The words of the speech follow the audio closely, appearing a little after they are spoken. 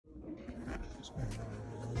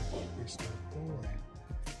It's like, boy,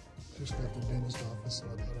 just got the dentist office, so I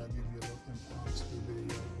thought I'd give you a little impromptu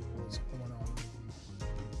video of what's going on.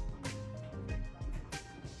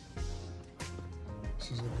 This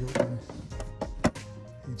is a good one.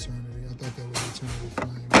 Eternity. I thought that was Eternity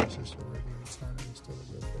Flame. It's just a regular Eternity, still a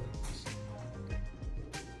good fragrance.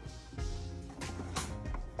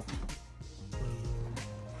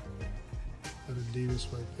 That Adidas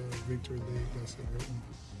right there, Victory League, that's a good one.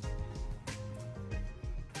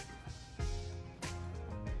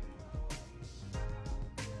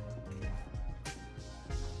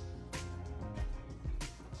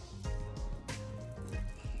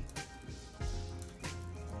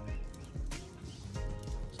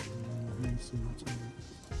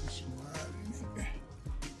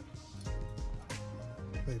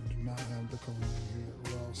 They do not have the cologne here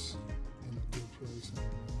at Ross in a good place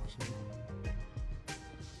anymore. So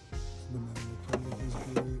the Republic is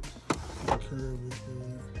good. The Curve is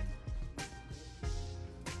good.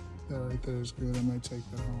 That right there is good. I might take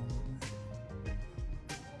that home with me.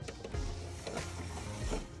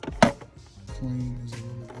 Clean is a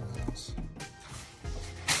really good house.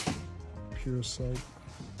 Pure soap.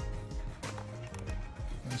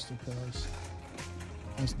 That's the price.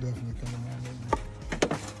 That's definitely coming on with me.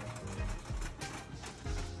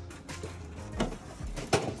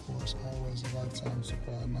 Of course, always a Lifetime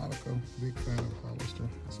Supply Nautica. Big fan of Hollister.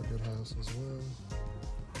 It's a good house as well.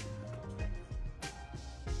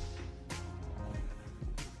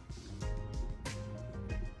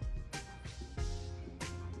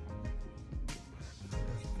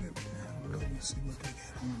 Let me see what they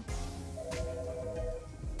got on.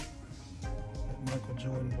 Michael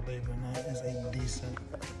Jordan, believe it or not, is a decent,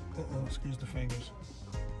 excuse the fingers.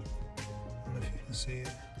 I don't know if you can see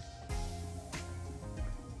it.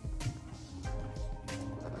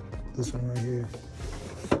 This one right here,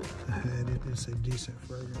 I had it. It's a decent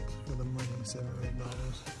fragrance for the money, $7 or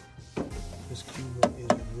 $8. This Cuba is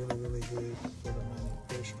really, really good for the money.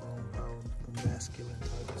 Very strong, powerful, masculine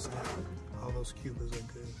type of scent. All those Cubas are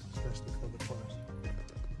good, especially for the price.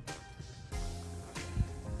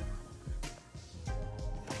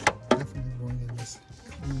 Definitely bringing this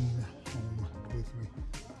clean home with me.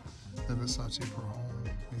 The Versace Pro Home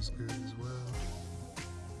is good as well.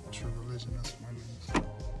 True Religion, that's my name.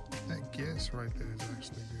 That Guess right there is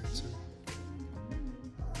actually good too.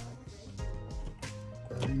 Alright.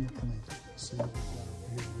 Grabbing the clean. See what we got over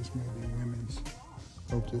here. This may be women's.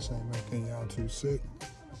 Hope this ain't making y'all too sick.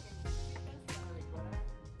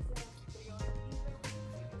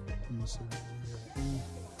 Let me see what we got here.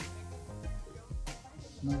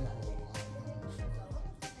 Not a whole lot on the front.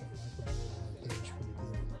 That Michael Jordan right there is pretty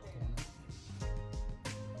good in the corner.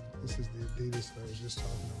 This is the Adidas that I was just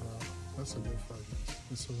talking about. That's a good fragrance.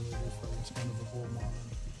 It's a really good fragrance. Kind of a gourmand.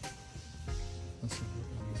 That's a good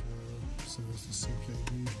one as well. So there's the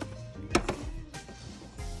CKB.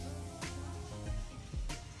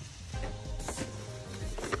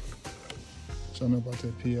 Y'all know about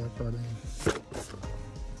that P.I. Cardin.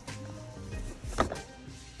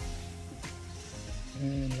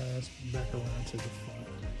 And last, back around to the front.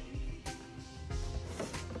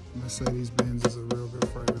 Mercedes-Benz is a real good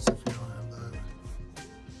fragrance if you don't have that.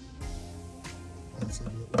 That's a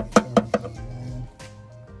good one. Calvin Klein.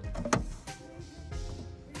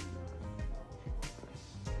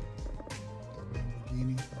 The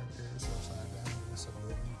Lamborghini right there is upside down. That's a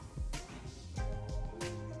good one.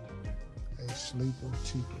 A sleeper,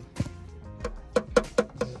 cheaper.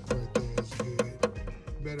 That right there is good.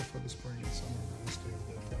 Better for the spring and summer.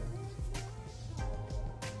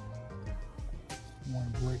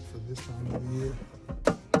 One break for this time of the year.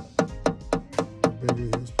 Beverly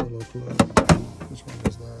Hills Polo Club. Which one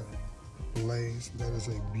is that? Blaze. That is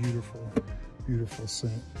a beautiful, beautiful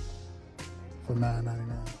scent for $9.99.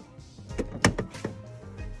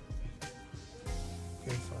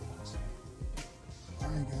 Good fragrance.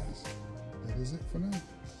 Alright guys, that is it for now.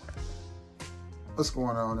 What's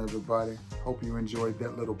going on everybody? Hope you enjoyed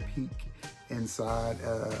that little peek inside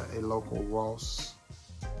a local Ross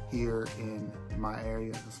here in my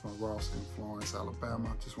area. That's my Ross in Florence,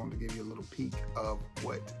 Alabama. Just wanted to give you a little peek of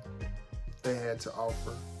what they had to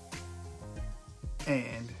offer.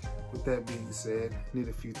 And with that being said, I need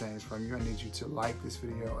a few things from you. I need you to like this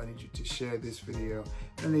video. I need you to share this video.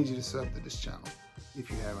 And I need you to sub to this channel if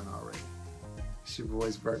you haven't already. It's your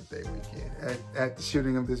boy's birthday weekend. At the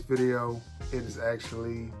shooting of this video, it is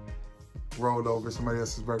actually rolled over. Somebody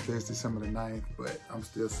else's birthday is December the 9th, but I'm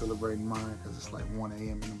still celebrating mine because it's like 1 a.m.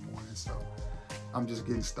 in the morning. So I'm just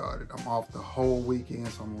getting started. I'm off the whole weekend,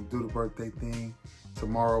 so I'm gonna do the birthday thing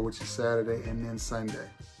tomorrow, which is Saturday, and then Sunday.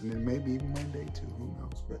 And then maybe even Monday too, who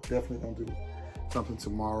knows? But definitely gonna do something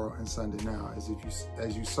tomorrow and Sunday. Now, as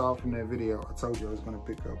you saw from that video, I told you I was going to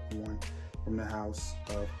pick up one from the House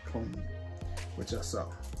of Clean, which I saw.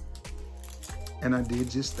 And I did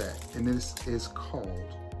just that. And this is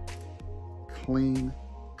called Clean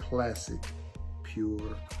Classic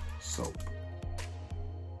Pure Soap.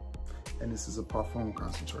 And this is a parfum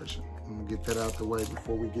concentration. I'm gonna get that out the way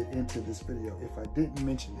before we get into this video. If I didn't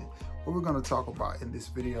mention it, what we're gonna talk about in this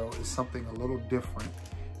video is something a little different,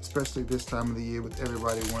 especially this time of the year with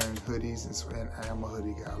everybody wearing hoodies. And I am a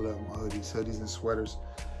hoodie guy, I love my hoodies and sweaters,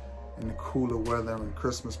 and the cooler weather and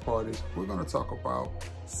Christmas parties. We're gonna talk about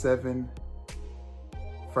 7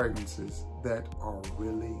 fragrances that are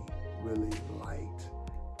really, really light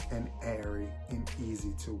and airy and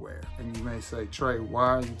easy to wear. And you may say, Trey,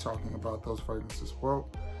 why are you talking about those fragrances? Well,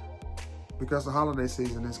 because the holiday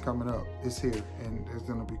season is coming up. It's here, and there's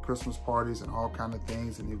gonna be Christmas parties and all kind of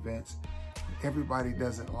things and events. Everybody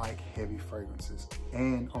doesn't like heavy fragrances.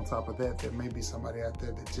 And on top of that, there may be somebody out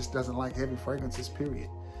there that just doesn't like heavy fragrances, period.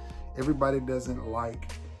 Everybody doesn't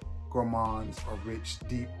like gourmands or rich,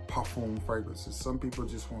 deep parfum fragrances. Some people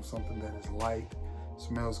just want something that is light,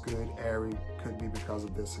 smells good, airy. Could be because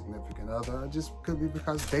of their significant other, or just could be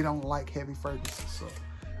because they don't like heavy fragrances. So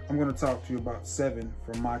I'm going to talk to you about 7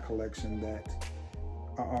 from my collection that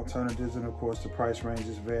are alternatives, and of course the price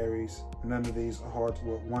ranges varies. None of these are hard to,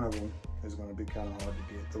 well, one of them is going to be kind of hard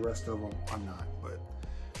to get. The rest of them are not, but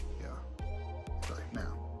yeah. Okay,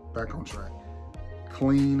 now back on track.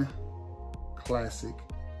 Clean Classic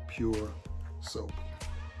Pure Soap.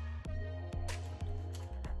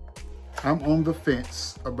 I'm on the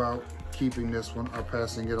fence about keeping this one or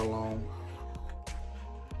passing it along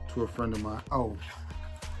to a friend of mine. Oh,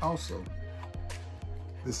 also,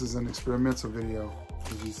 this is an experimental video.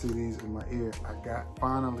 As you see these in my ear, I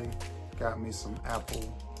finally got me some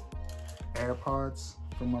Apple AirPods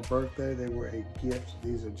for my birthday. They were a gift.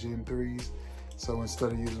 These are Gen 3s. So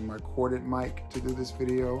instead of using my corded mic to do this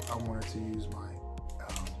video, I wanted to use my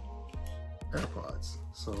AirPods.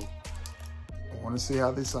 So I want to see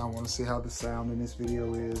how they sound. I want to see how the sound in this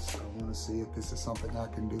video is. I want to see if this is something I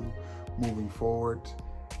can do moving forward,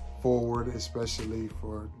 especially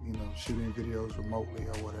for, you know, shooting videos remotely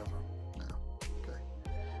or whatever. Now, okay.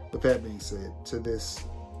 With that being said, to this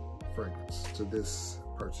fragrance, to this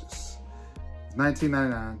purchase, it's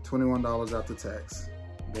 $19.99, $21 after tax.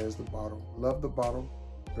 There's the bottle. Love the bottle.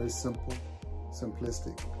 Very simple,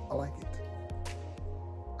 simplistic. I like it.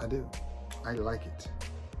 I do. I like it.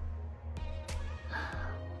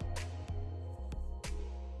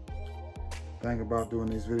 Thing about doing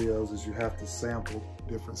these videos is you have to sample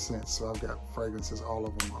different scents. So I've got fragrances all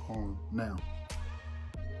over my arm. Now,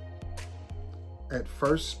 at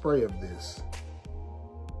first spray of this,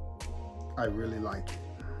 I really like it.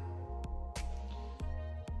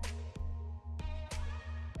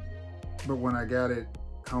 But when I got it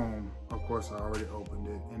home, of course I already opened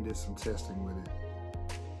it and did some testing with it.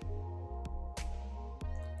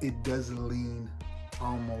 It does lean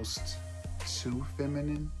almost too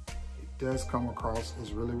feminine. Does come across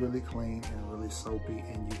as really, really clean and really soapy,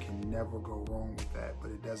 and you can never go wrong with that,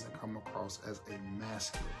 but it doesn't come across as a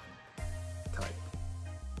masculine type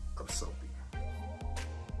of soapy.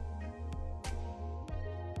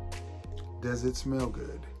 Does it smell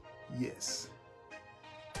good? Yes.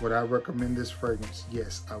 Would I recommend this fragrance?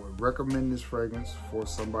 Yes, I would recommend this fragrance for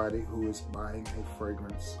somebody who is buying a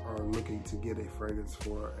fragrance or looking to get a fragrance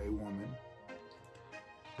for a woman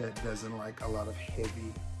that doesn't like a lot of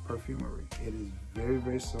heavy perfumery. It is very,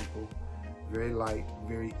 very simple, very light,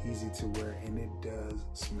 very easy to wear, and it does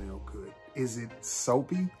smell good. Is it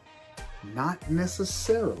soapy? Not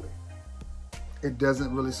necessarily. It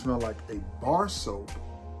doesn't really smell like a bar soap.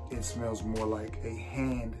 It smells more like a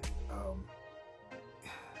hand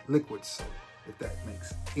liquid soap, if that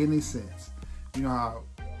makes any sense. You know how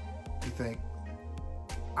you think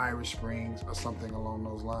Irish Springs or something along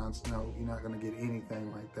those lines? No, you're not gonna get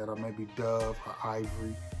anything like that, or maybe Dove or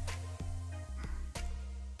Ivory.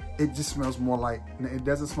 It just smells more like, it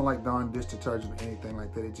doesn't smell like Dawn dish detergent or anything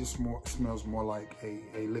like that. It just smells more like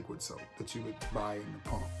a liquid soap that you would buy in the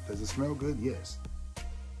pump. Does it smell good? Yes.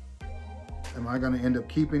 Am I gonna end up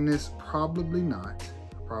keeping this? Probably not.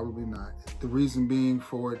 Probably not. The reason being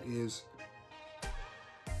for it is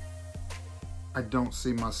I don't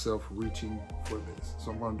see myself reaching for this.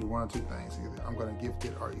 So I'm gonna do one or two things. Either I'm gonna gift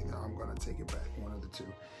it or either I'm gonna take it back, one of the two.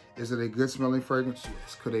 Is it a good smelling fragrance?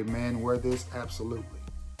 Yes. Could a man wear this? Absolutely.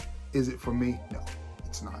 Is it for me? No,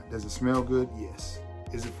 it's not. Does it smell good? Yes.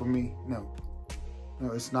 Is it for me? No.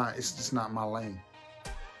 No, it's not. It's just not my lane.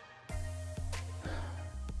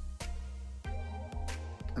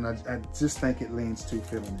 And I just think it leans too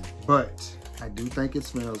feminine. But I do think it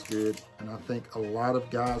smells good. And I think a lot of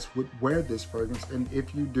guys would wear this fragrance. And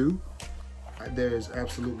if you do, there is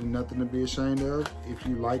absolutely nothing to be ashamed of. If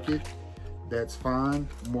you like it, that's fine.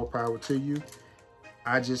 More power to you.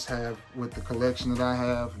 I just have, with the collection that I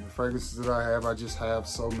have and the fragrances that I have, I just have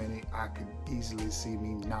so many, I could easily see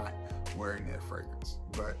me not wearing that fragrance.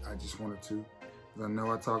 But I just wanted to, because I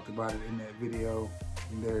know I talked about it in that video,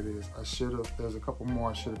 and there it is. I should have, there's a couple more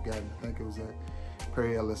I should have gotten. I think it was that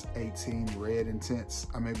Perry Ellis 18 Red Intense.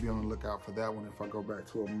 I may be on the lookout for that one if I go back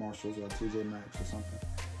to a Marshalls or a TJ Maxx or something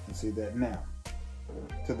and see that. Now,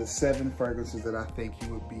 to the 7 fragrances that I think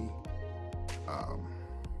you would be,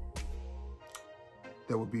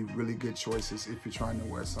 that would be really good choices if you're trying to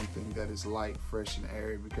wear something that is light, fresh, and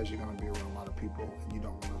airy, because you're gonna be around a lot of people and you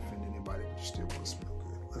don't want to offend anybody, but you still want to smell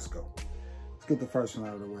good. Let's go. Let's get the first one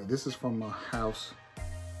out of the way. This is from a house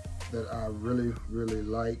that I really, really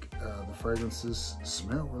like. The fragrances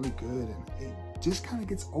smell really good, and it just kind of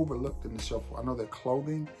gets overlooked in the shuffle. I know their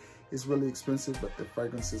clothing is really expensive, but the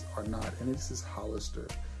fragrances are not. And this is Hollister.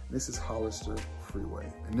 This is Hollister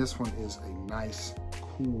Freeway. And this one is a nice,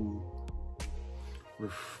 cool,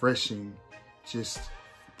 refreshing, just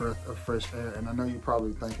breath of fresh air. And I know you're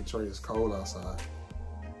probably thinking, Trey, it's cold outside.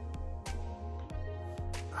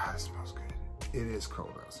 Ah, it smells good. It is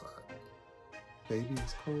cold outside. Baby,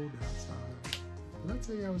 it's cold outside. Did I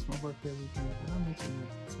tell you it was my birthday weekend? Did I mention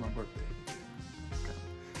it's my birthday weekend?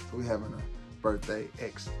 So we're having a birthday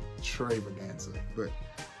extravaganza. But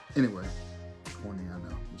anyway, corny, I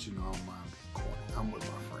know, but you know I don't mind being corny. I'm with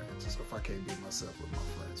my friends. So if I can't be myself with my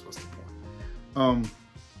friends, what's the point?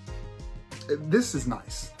 This is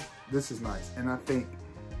nice. This is nice. And I think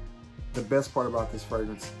the best part about this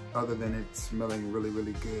fragrance, other than it smelling really,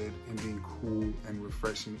 really good and being cool and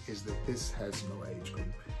refreshing, is that this has no age group.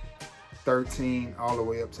 13 all the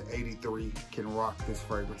way up to 83 can rock this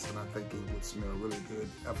fragrance, and I think it would smell really good.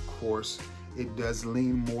 Of course, it does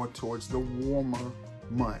lean more towards the warmer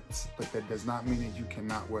months, but that does not mean that you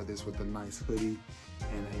cannot wear this with a nice hoodie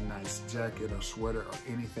and a nice jacket or sweater or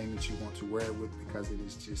anything that you want to wear it with, because it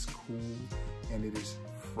is just cool and it is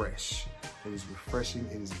fresh. It is refreshing.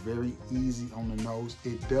 It is very easy on the nose.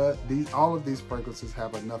 It does, all of these fragrances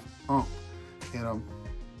have enough oomph in them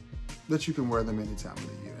that you can wear them any time of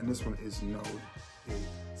the year. And this one is no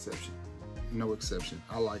exception. No exception.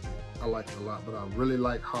 I like it. I like it a lot, but I really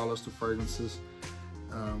like Hollister fragrances.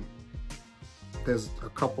 There's a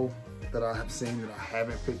couple that I have seen that I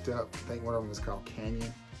haven't picked up. I think one of them is called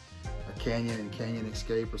Canyon, or Canyon and Canyon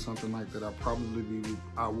Escape or something like that.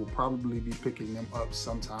 I will probably be picking them up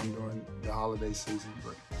sometime during the holiday season,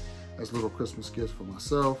 but that's little Christmas gifts for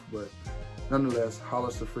myself. But nonetheless,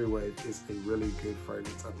 Hollister Freeway is a really good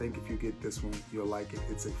fragrance. I think if you get this one, you'll like it.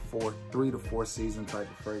 It's a 3 to 4 season type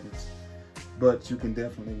of fragrance, but you can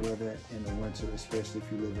definitely wear that in the winter, especially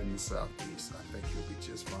if you live in the Southeast. I think you'll be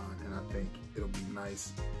just fine, and I think it'll be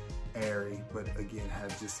nice, airy, but again,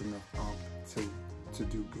 has just enough oomph to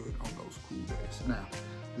do good on those cool days. Now,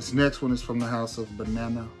 this next one is from the house of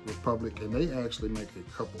Banana Republic, and they actually make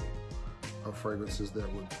a couple of fragrances that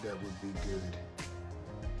would be good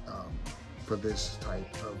for this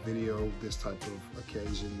type of video, this type of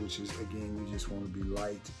occasion, which is, again, you just want to be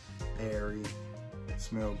light, airy,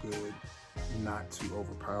 smell good, not too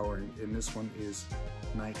overpowering. And this one is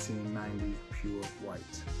 1990 Pure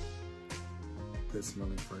White. Good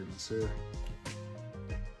smelling fragrance here.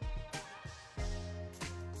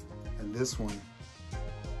 And this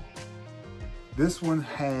one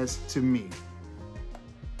has, to me,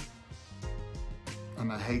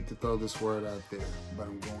 and I hate to throw this word out there, but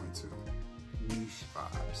I'm going to, niche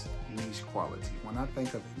vibes, niche quality. When I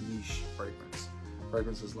think of a niche fragrance,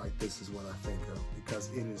 fragrances like this is what I think of, because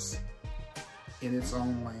it is in its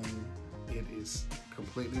own lane. It is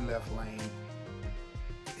completely left lane.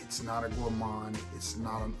 It's not a gourmand. It's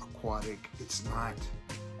not an aquatic. It's not,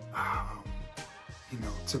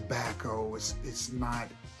 tobacco. It's not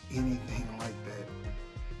anything like that.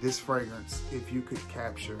 This fragrance, if you could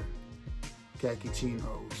capture khaki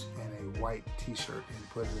chinos and a white t-shirt and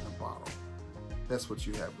put it in a bottle, that's what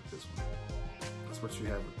you have with this one. That's what you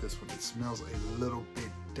have with this one. It smells a little bit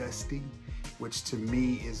dusty, which to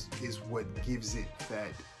me is what gives it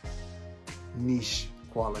that niche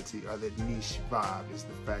quality, or that niche vibe, is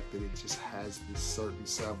the fact that it just has this certain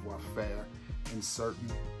savoir-faire and certain,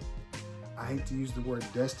 I hate to use the word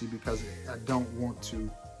dusty because I don't want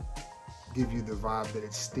to give you the vibe that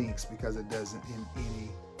it stinks, because it doesn't in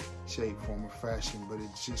any shape, form, or fashion, but it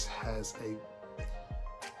just has a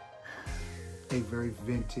very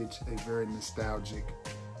vintage, a very nostalgic,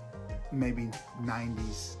 maybe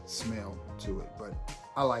 90s smell to it. But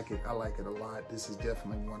I like it. I like it a lot. This is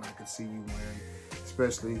definitely one I could see you wearing,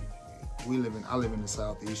 especially I live in the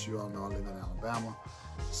Southeast. You all know I live in Alabama.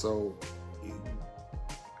 So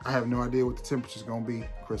I have no idea what the temperature's gonna be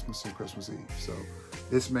Christmas and Christmas Eve. So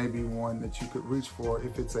this may be one that you could reach for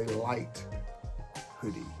if it's a light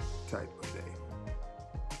hoodie type of day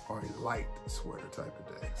or a light sweater type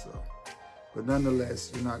of day. So, but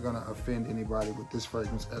nonetheless, you're not gonna offend anybody with this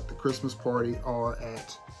fragrance at the Christmas party or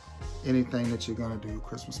at anything that you're gonna do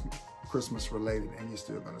Christmas related, and you're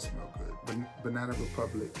still gonna smell good. But Banana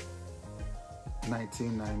Republic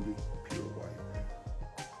 1990 Pure White.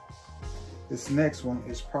 This next one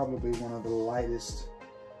is probably one of the lightest,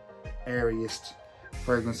 airiest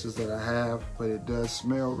fragrances that I have, but it does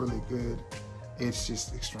smell really good. It's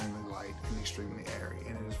just extremely light and extremely airy,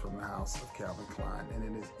 and it is from the house of Calvin Klein, and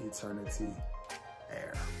it is Eternity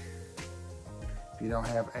Air. If you don't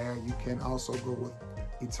have air, you can also go with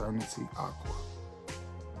Eternity Aqua.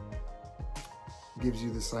 Gives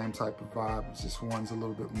you the same type of vibe. It's just one's a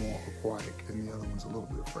little bit more aquatic and the other one's a little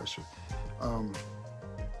bit fresher. I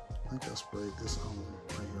think I sprayed this on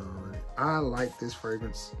right here already. I like this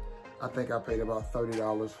fragrance. I think I paid about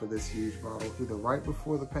 $30 for this huge bottle, either right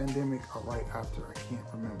before the pandemic or right after. I can't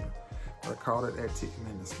remember. But I caught it at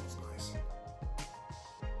Man, this smells nice.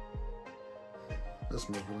 This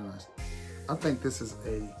smells really nice. I think this is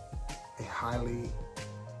a highly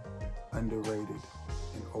underrated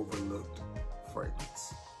and overlooked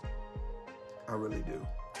fragrance. I really do.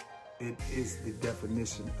 It is the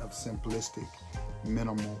definition of simplistic,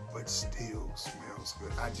 minimal, but still smells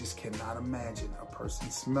good. I just cannot imagine a person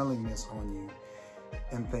smelling this on you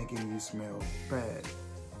and thinking you smell bad.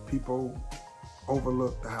 People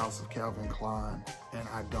overlook the house of Calvin Klein, and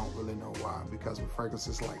I don't really know why, because with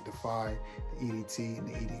fragrances like Defy, the EDT and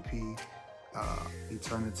the EDP,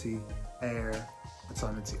 Eternity Air,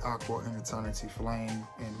 Eternity Aqua, and Eternity Flame,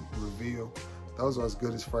 and Reveal, those are as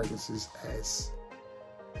good as fragrances as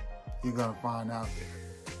you're gonna find out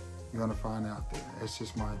there. You're gonna find out there. That's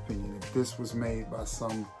just my opinion. If this was made by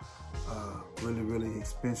some really, really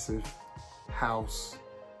expensive house,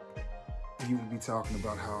 you would be talking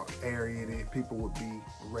about how airy it is. People would be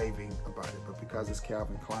raving about it. But because it's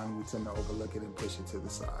Calvin Klein, we tend to overlook it and push it to the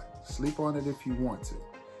side. Sleep on it if you want to.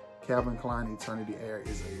 Calvin Klein Eternity Air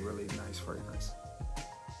is a really nice fragrance.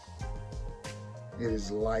 It is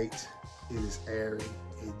light. It is airy.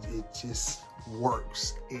 It just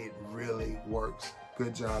works. It really works.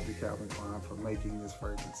 Good job to Calvin Klein for making this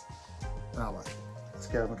fragrance. And I like it. It's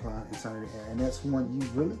Calvin Klein Eternity Air. And that's one you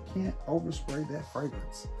really can't overspray that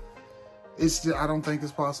fragrance. It's just, I don't think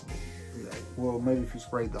it's possible. Well, maybe if you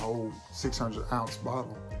sprayed the whole 600-ounce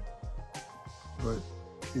bottle. But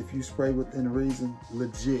if you spray within reason,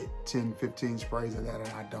 legit 10, 15 sprays of that, and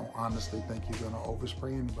I don't honestly think you're gonna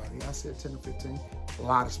overspray anybody. I said 10 or 15, a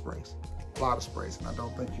lot of sprays, and I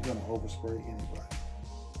don't think you're gonna overspray anybody.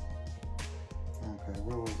 Okay,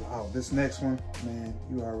 where was it? Oh, this next one, man,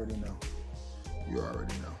 you already know. You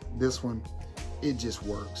already know. This one, it just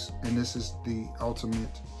works. And this is the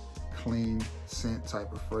ultimate clean scent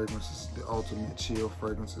type of fragrance. This is the ultimate chill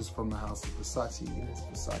fragrance. It's from the house of Versace. It is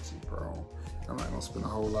Versace Pearl. I'm not gonna spend a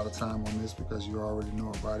whole lot of time on this because you already know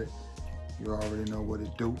about it. You already know what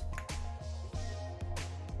it do.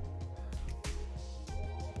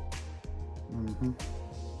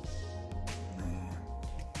 Man,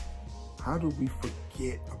 how do we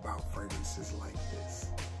forget about fragrances like this?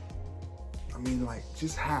 I mean, like,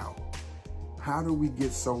 just how? How do we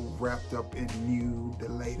get so wrapped up in new, the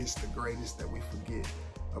latest, the greatest, that we forget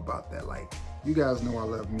about that? Like, you guys know I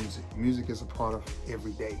love music. Music is a part of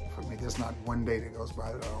every day for me. There's not one day that goes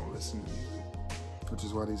by that I don't listen to music, which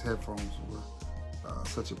is why these headphones were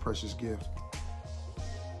such a precious gift.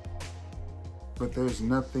 But there's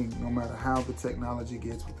nothing, no matter how the technology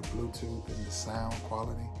gets with the Bluetooth and the sound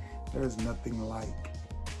quality, there's nothing like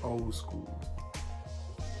old school,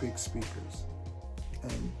 big speakers,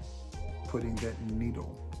 and putting that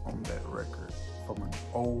needle on that record from an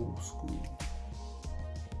old school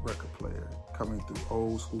record player, coming through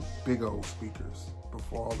old school, big old speakers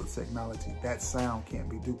before all the technology. That sound can't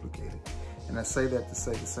be duplicated. And I say that to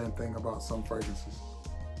say the same thing about some fragrances.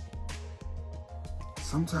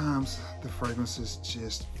 Sometimes the fragrances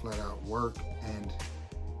just flat out work, and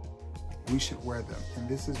we should wear them. And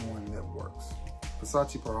this is one that works.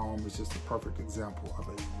 Versace Pearl Homme is just a perfect example of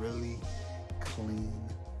a really clean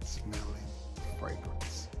smelling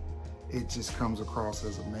fragrance. It just comes across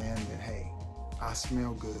as a man that, hey, I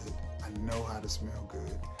smell good. I know how to smell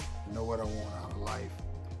good. I know what I want out of life.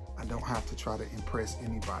 I don't have to try to impress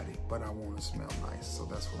anybody, but I want to smell nice. So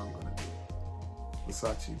that's what I'm gonna do.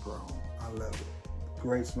 Versace Pearl Homme. I love it.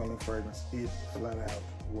 Great smelling fragrance. It flat out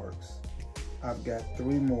works. I've got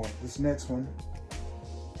 3 more. This next one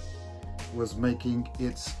was making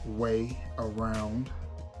its way around,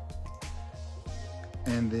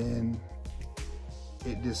 and then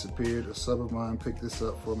it disappeared. A sub of mine picked this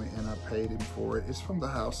up for me and I paid him for it. It's from the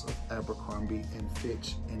house of Abercrombie &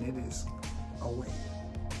 Fitch, and it is Away.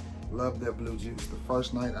 Love their blue juice. The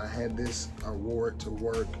first night I had this, I wore it to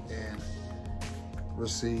work and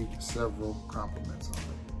received several compliments on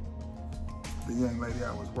it. The young lady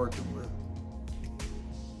I was working with,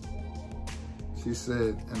 she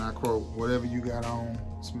said, and I quote, "Whatever you got on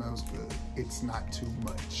smells good. It's not too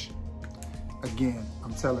much." Again,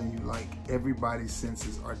 I'm telling you, like, everybody's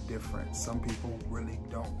senses are different. Some people really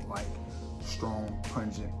don't like strong,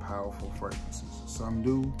 pungent, powerful fragrances. Some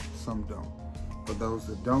do, some don't. For those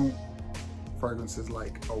that don't, fragrances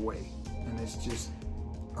like Away, and it's just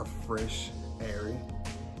a fresh, airy,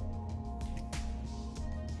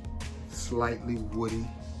 slightly woody,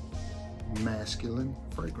 masculine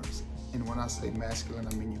fragrance. And when I say masculine,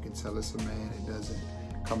 I mean you can tell it's a man. It doesn't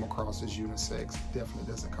come across as unisex. It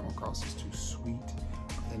definitely doesn't come across as too sweet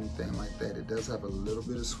or anything like that. It does have a little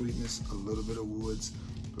bit of sweetness, a little bit of woods,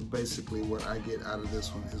 but basically what I get out of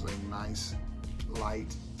this one is a nice,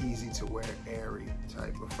 light, easy to wear, airy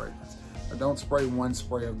type of fragrance. Now, don't spray one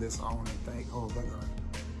spray of this on and think, oh, they're gonna,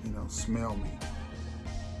 smell me.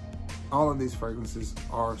 All of these fragrances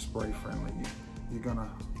are spray friendly. You're gonna,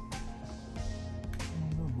 I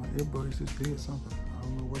don't know, my earbuds just did something. I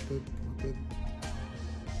don't know what that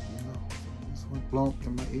this went blump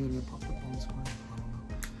in my ear and it popped up on the screen. I don't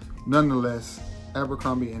know. Nonetheless,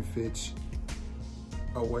 Abercrombie & Fitch,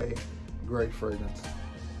 Away, great fragrance.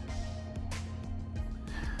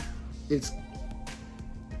 It's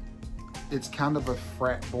kind of a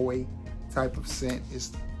frat boy type of scent.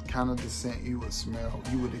 It's kind of the scent you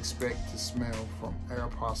would expect to smell from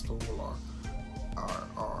Aeropostale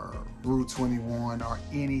or Rue 21 or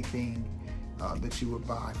anything that you would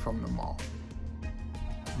buy from the mall.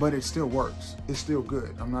 But it still works. It's still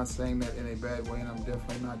good. I'm not saying that in a bad way, and I'm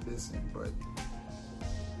definitely not dissing, but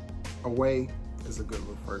Away is a good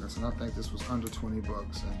little fragrance, and I think this was under 20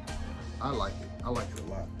 bucks, and I like it. I like it a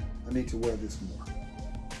lot. I need to wear this more.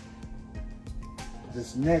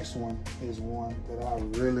 This next one is one that I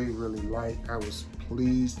really, really like. I was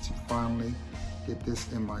pleased to finally get this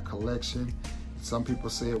in my collection. Some people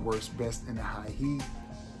say it works best in the high heat.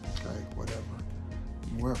 Okay, whatever. You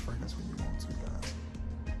can wear a fragrance when you want to, guys.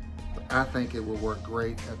 But I think it will work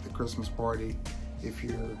great at the Christmas party if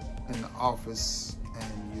you're in the office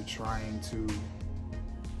and you're trying to,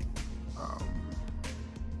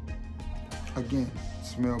 again,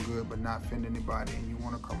 smell good but not offend anybody, and you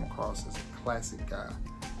want to come across as a classic guy,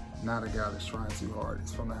 not a guy that's trying too hard.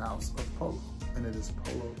 It's from the house of Polo, and it is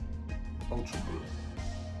Polo Ultra Blue.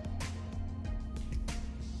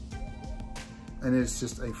 And it's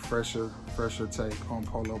just a fresher take on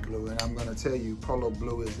Polo Blue. And I'm gonna tell you, Polo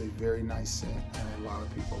Blue is a very nice scent, and a lot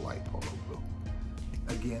of people like Polo Blue.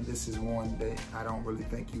 Again, this is one that I don't really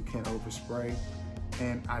think you can overspray,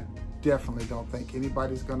 and I definitely don't think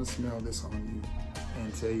anybody's gonna smell this on you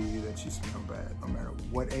and tell you that you smell bad. No matter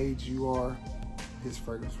what age you are, this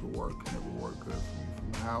fragrance will work, and it will work good for you.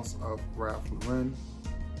 From the house of Ralph Lauren,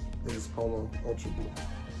 it is Polo Ultra Blue.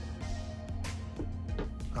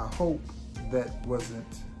 I hope that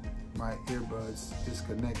wasn't my earbuds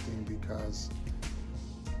disconnecting because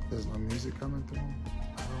there's no music coming through.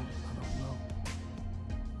 I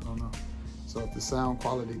don't know. So if the sound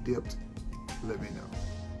quality dipped, let me know.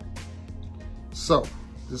 So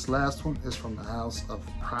this last one is from the house of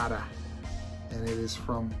Prada, and it is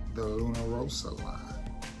from the Luna Rossa line.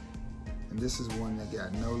 And this is one that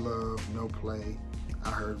got no love, no play. I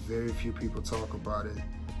heard very few people talk about it.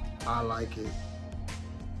 I like it.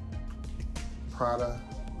 Prada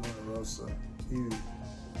Luna Rossa U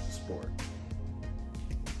Sport.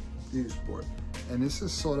 And this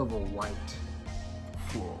is sort of a white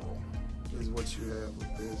floral is what you have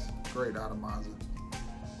with this. Great atomizer.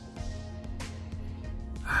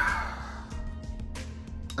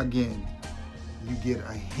 Again, you get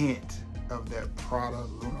a hint of that Prada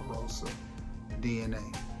Luna Rossa DNA.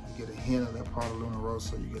 You get a hint of that Prada Luna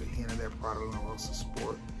Rossa. You get a hint of that Prada Luna Rossa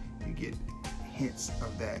Sport. You get hints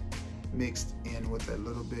of that mixed in with a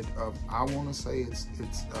little bit of, I want to say it's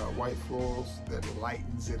white florals that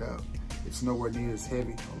lightens it up. It's nowhere near as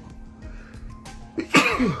heavy.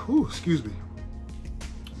 Ooh, excuse me.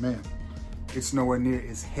 Man, it's nowhere near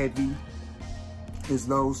as heavy as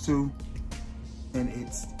those two. And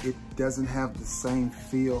it doesn't have the same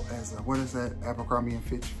feel as, what is that, Abercrombie &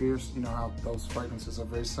 Fitch Fierce? You know how those fragrances are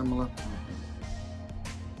very similar?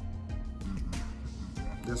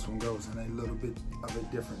 This one goes in a little bit of a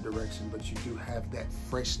different direction, but you do have that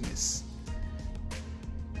freshness.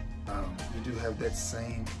 You do have that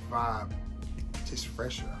same vibe, just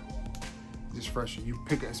fresher. Just fresher. You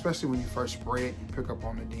pick, especially when you first spray it, you pick up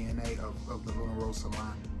on the DNA of the Luna Rosa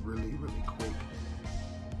line really, really quick.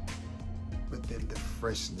 But then the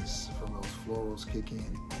freshness from those florals kick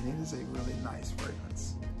in, and it is a really nice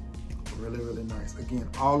fragrance. Really, really nice. Again,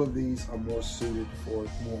 all of these are more suited for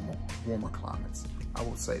warmer climates. I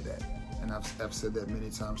will say that, and I've said that many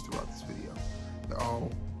times throughout this video. They're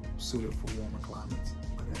all suited for warmer climates,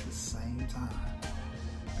 but at the same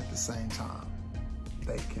time,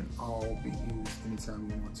 they can all be used anytime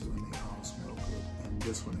you want to, and they all smell good. And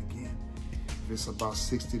this one again, if it's about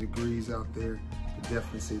 60 degrees out there, you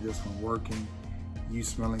definitely see this one working, you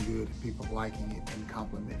smelling good, and people liking it and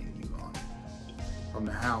complimenting you on it. From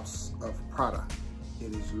the house of Prada,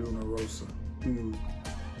 it is Luna Rosa Oud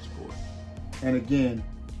Sport. And again,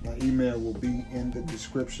 my email will be in the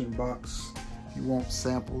description box. If you want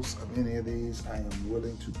samples of any of these, I am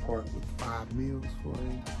willing to part with 5 meals for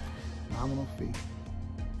a nominal fee.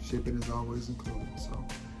 Shipping is always included. So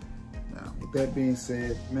now, with that being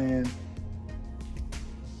said, man,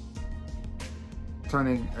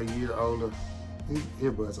 turning a year older, these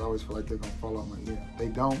earbuds always feel like they're gonna fall out my ear. They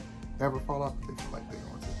don't ever fall off, they feel like they're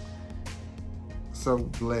going to. So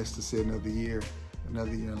blessed to see another year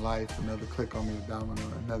in life, another click on the domino,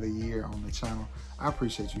 another year on the channel. I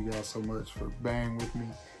appreciate you guys so much for bearing with me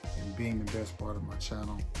and being the best part of my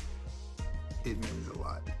channel. It means a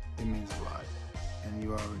lot. It means a lot. And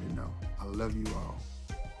you already know, I love you all.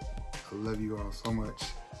 I love you all so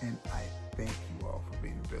much. And I thank you all for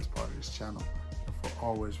being the best part of this channel and for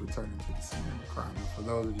always returning to the scene of the crime. And for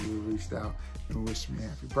those of you who reached out and wished me a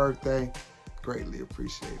happy birthday, greatly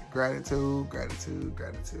appreciate it. Gratitude, gratitude,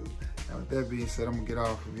 gratitude. Now with that being said, I'm gonna get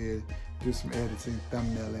off of here, do some editing,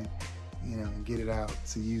 thumbnailing, you know, and get it out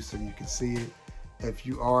to you so you can see it. If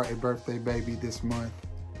you are a birthday baby this month,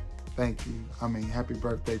 thank you. I mean, happy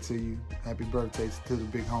birthday to you. Happy birthday to the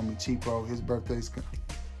big homie Cheapo. His birthday's coming.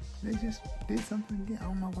 They just did something again. I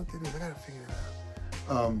don't know what that is. I gotta figure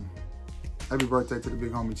it out. Happy birthday to the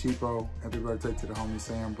big homie Cheapo. Happy birthday to the homie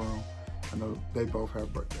Sam Broom. I know they both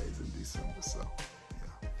have birthdays in December, so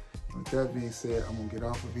yeah. With that being said, I'm gonna get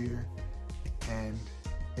off of here and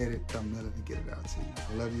edit, thumbnail it, and get it out to you.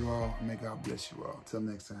 I love you all, and may God bless you all. Until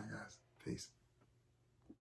next time, guys. Peace.